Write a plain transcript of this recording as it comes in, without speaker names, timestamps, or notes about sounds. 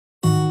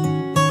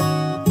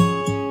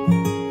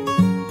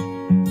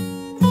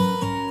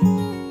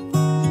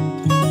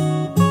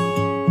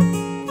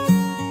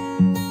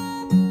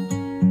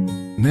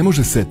Ne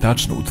može se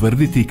tačno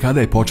utvrditi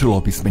kada je počelo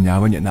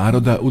opismenjavanje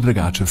naroda u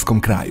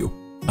Dragačevskom kraju,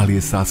 ali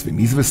je sasvim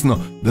izvesno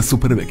da su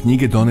prve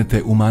knjige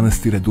donete u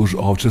manastire duž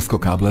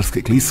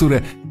Ovčarsko-Kablarske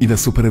klisure i da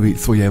su prvi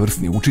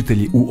svojevrsni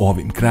učitelji u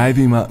ovim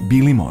krajevima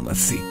bili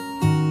monasi.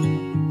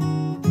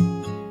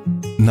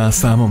 Na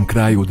samom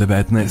kraju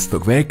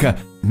 19. veka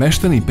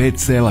meštani 5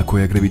 sela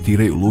koje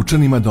gravitiraju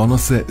Lučanima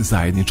donose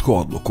zajedničku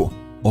odluku: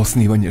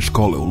 osnivanje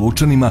škole u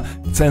Lučanima,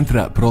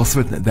 centra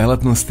prosvetne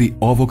delatnosti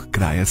ovog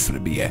kraja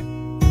Srbije.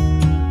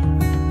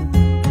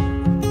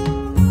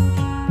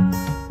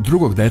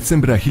 2.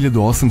 decembra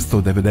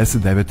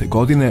 1899.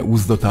 godine,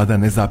 uz do tada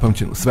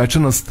nezapamćenu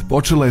svečanost,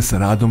 počela je sa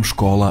radom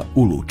škola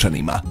u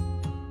Lučanima.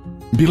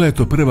 Bila je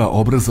to prva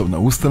obrazovna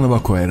ustanova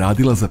koja je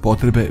radila za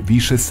potrebe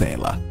više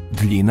sela: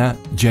 Dljina,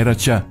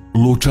 Đeraća,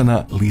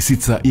 Lučana,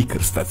 Lisica i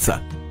Krstaca.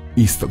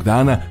 Istog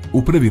dana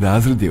u prvi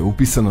razred je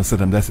upisano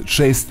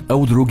 76, a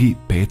u drugi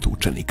 5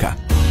 učenika.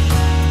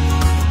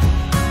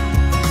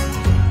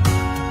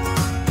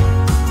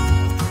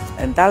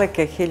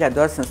 Daleke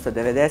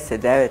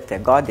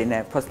 1899.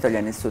 godine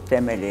postavljeni su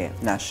temelji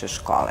naše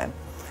škole,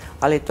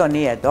 ali to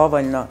nije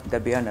dovoljno da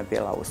bi ona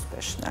bila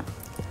uspešna.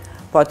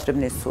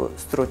 Potrebni su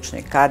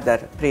stručni kadar,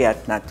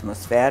 prijatna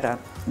atmosfera,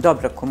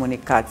 dobra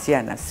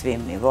komunikacija na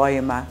svim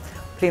nivoima,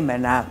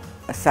 primjena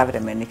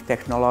savremenih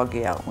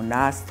tehnologija u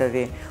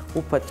nastavi,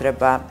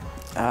 upotreba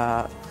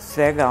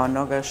svega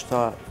onoga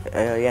što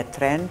je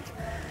trend,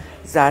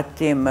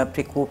 zatim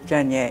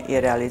prikupljanje i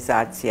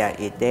realizacija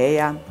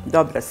ideja,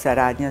 dobra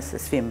saradnja sa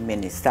svim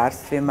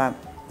ministarstvima,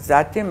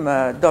 zatim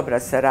dobra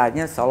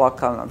saradnja sa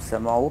lokalnom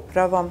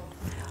samoupravom,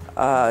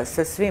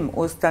 sa svim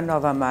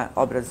ustanovama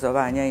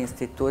obrazovanja i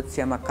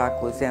institucijama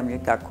kako u zemlji,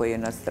 tako i u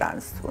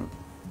inostranstvu.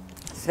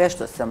 Sve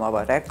što sam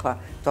ovo rekla,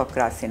 to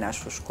krasi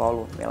našu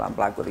školu Milan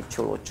Blagojević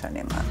u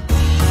Lučanima.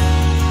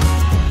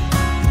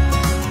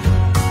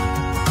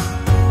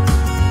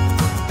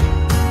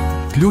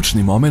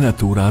 Ključni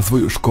moment u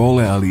razvoju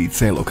škole, ali i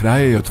celog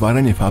kraja, je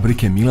otvaranje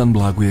fabrike Milan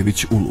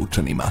Blagojević u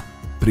Lučanima.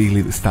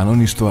 Priliv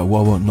stanovništva u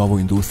ovo novo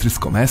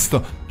industrijsko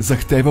mesto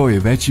zahtevao je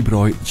veći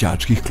broj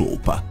đačkih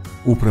klupa.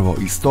 Upravo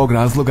iz tog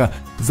razloga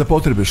za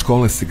potrebe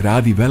škole se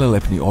gradi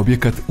velelepni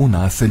objekat u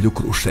naselju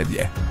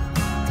Kruševlje.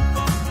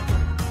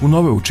 U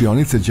nove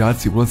učionice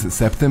đaci ulaze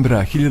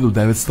septembra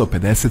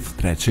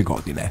 1953.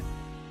 godine.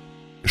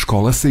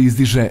 Škola se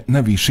izdiže na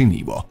viši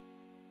nivo.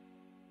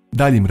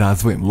 Daljim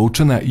razvojem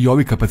Lučana i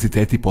ovi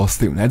kapaciteti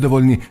postaju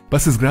nedovoljni, pa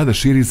se zgrada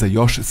širi za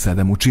još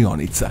 7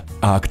 učionica,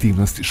 a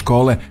aktivnosti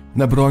škole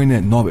na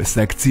brojne nove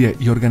sekcije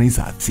i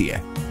organizacije.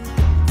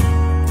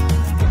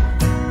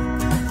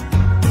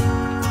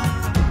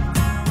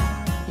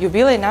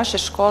 Jubilej naše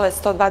škole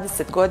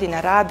 120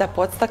 godina rada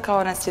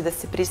podstakao nas je da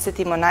se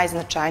prisjetimo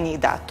najznačajnijih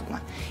datuma.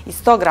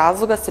 Iz tog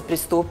razloga se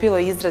pristupilo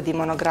izradi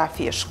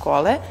monografije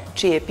škole,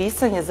 čije je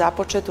pisanje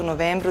započeto u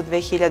novembru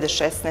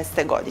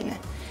 2016. godine.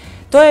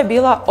 To je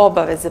bila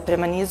obaveza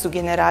prema nizu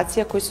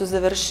generacija koji su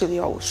završili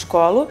ovu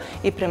školu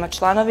i prema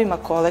članovima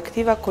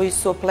kolektiva koji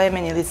su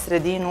oplemenili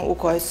sredinu u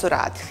kojoj su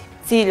radili.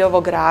 Cilj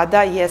ovog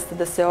rada jeste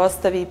da se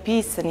ostavi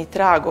pisani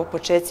trag o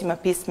počecima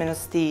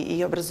pismenosti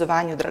i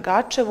obrazovanju u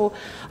Dragačevu,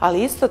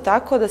 ali isto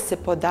tako da se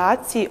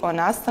podaci o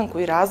nastanku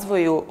i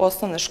razvoju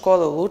osnovne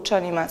škole u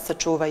Lučanima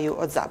sačuvaju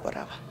od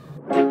zaborava.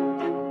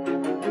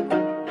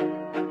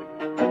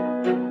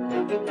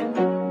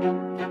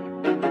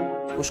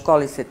 U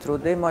školi se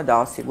trudimo da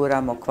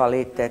osiguramo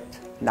kvalitet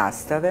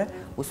nastave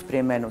uz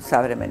primjenu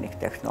savremenih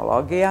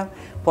tehnologija,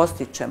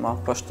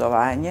 postičemo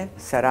poštovanje,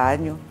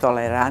 saradnju,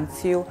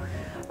 toleranciju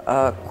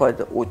kod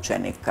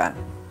učenika.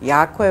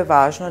 Jako je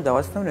važno da u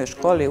osnovnoj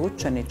školi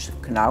učenik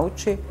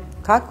nauči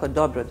kako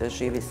dobro da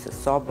živi sa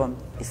sobom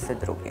i sa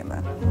drugima.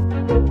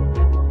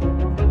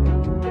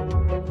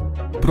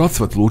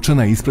 Procvat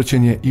Lučana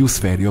ispraćen je i u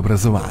sferi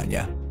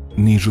obrazovanja.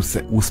 Nižu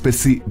se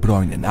uspesi,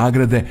 brojne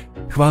nagrade,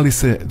 hvali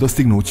se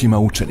dostignućima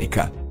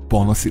učenika,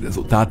 ponosi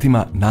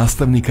rezultatima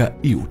nastavnika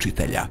i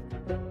učitelja.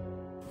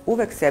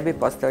 Uvek sebi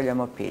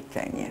postavljamo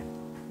pitanje: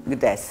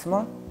 gde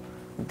smo,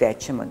 gde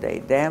ćemo da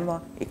idemo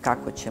i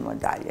kako ćemo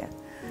dalje.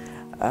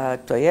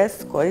 To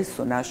jest, koji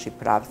su naši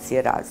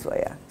pravci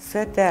razvoja.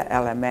 Sve te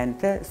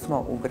elemente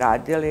smo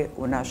ugradili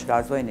u naš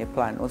razvojni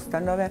plan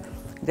ustanove,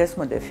 gde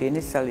smo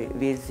definisali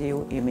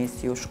viziju i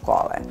misiju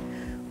škole.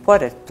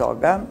 Pored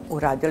toga,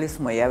 uradili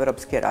smo i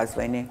Evropski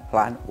razvojni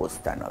plan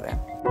ustanove.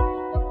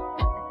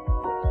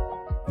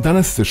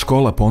 Danas se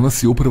škola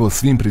ponosi upravo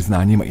svim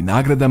priznanjima i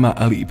nagradama,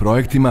 ali i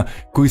projektima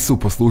koji su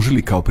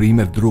poslužili kao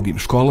primjer drugim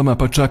školama,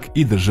 pa čak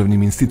i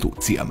državnim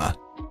institucijama.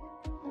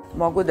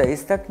 Mogu da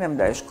istaknem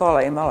da je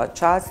škola imala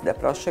čast da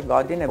prošle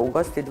godine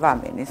ugosti 2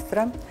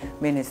 ministra,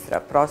 ministra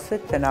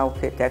prosvete,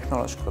 nauke i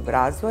tehnološkog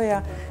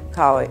razvoja,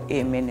 kao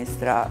i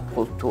ministra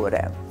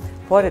kulture.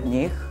 Pored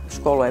njih,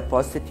 školu je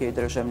posjetio i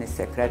državni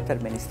sekretar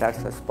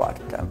Ministarstva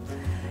sporta.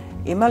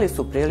 Imali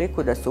su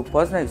priliku da se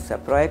upoznaju sa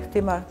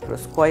projektima kroz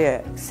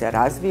koje se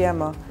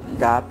razvijamo,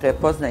 da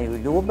prepoznaju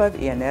ljubav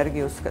i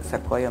energiju sa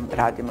kojom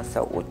radimo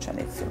sa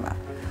učenicima.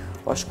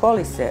 O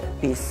školi se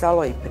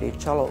pisalo i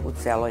pričalo u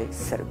celoj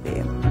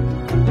Srbiji.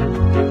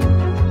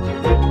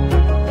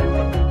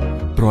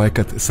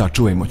 Projekat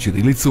Sačuvajmo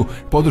ćirilicu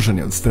podržan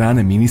je od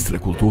strane ministra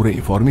kulture i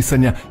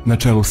informisanja na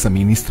čelu sa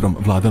ministrom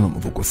Vladanom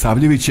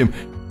Vukosavljevićem,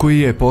 koji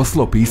je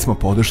poslao pismo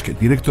podrške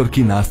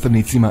direktorki,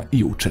 nastavnicima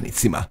i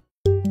učenicima.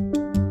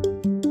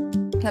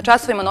 Na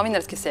časovima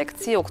novinarske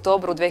sekcije u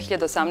oktobru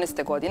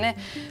 2018. godine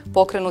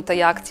pokrenuta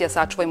je akcija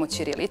Sačuvajmo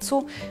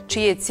ćirilicu,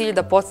 čiji je cilj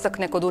da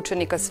podstakne kod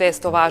učenika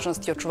svest o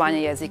važnosti očuvanja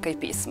jezika i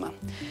pisma.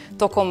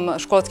 Tokom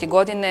školske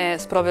godine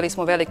sproveli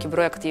smo veliki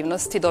broj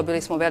aktivnosti,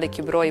 dobili smo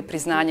veliki broj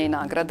priznanja i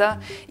nagrada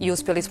i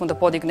uspjeli smo da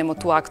podignemo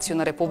tu akciju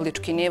na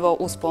republički nivo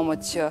uz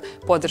pomoć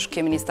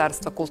podrške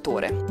Ministarstva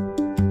kulture.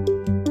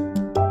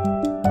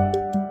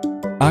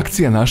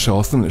 Akcija naše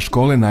osnovne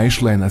škole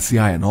naišla je na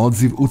sjajan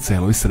odziv u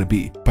celoj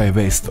Srbiji, pa je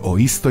vest o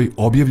istoj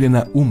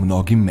objavljena u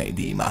mnogim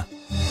medijima.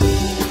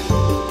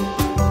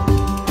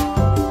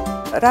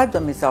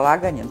 Radom i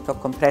zalaganjem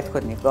tokom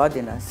prethodnih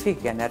godina svih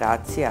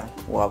generacija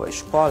u ovoj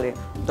školi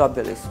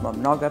dobili smo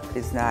mnoga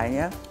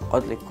priznanja,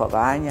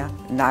 odlikovanja,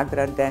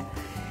 nagrade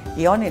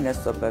i oni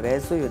nas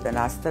obavezuju da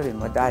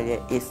nastavimo dalje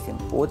istim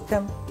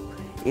putem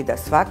i da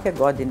svake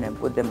godine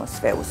budemo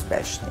sve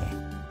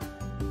uspešniji.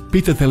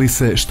 Pitate li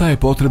se šta je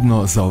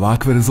potrebno za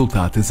ovakve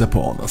rezultate za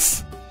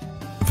ponos?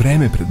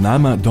 Vreme pred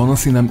nama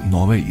donosi nam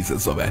nove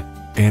izazove.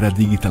 Era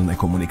digitalne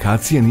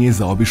komunikacije nije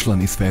zaobišla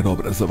ni sferu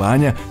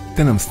obrazovanja,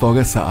 te nam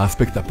stoga sa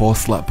aspekta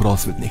posla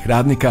prosvetnih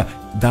radnika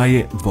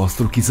daje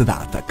dvostruki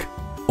zadatak.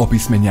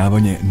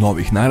 Opismenjavanje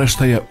novih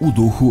naraštaja u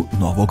duhu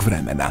novog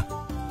vremena.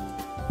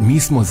 Mi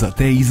smo za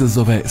te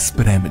izazove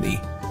spremni.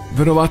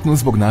 Verovatno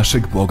zbog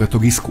našeg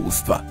bogatog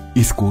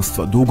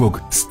iskustva dugog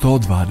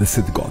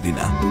 120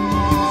 godina.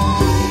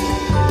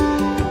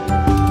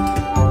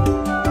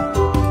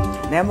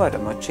 Ne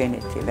moramo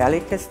činiti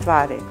velike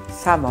stvari,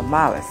 samo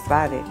male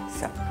stvari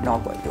sa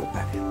mnogo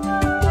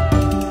ljubavi.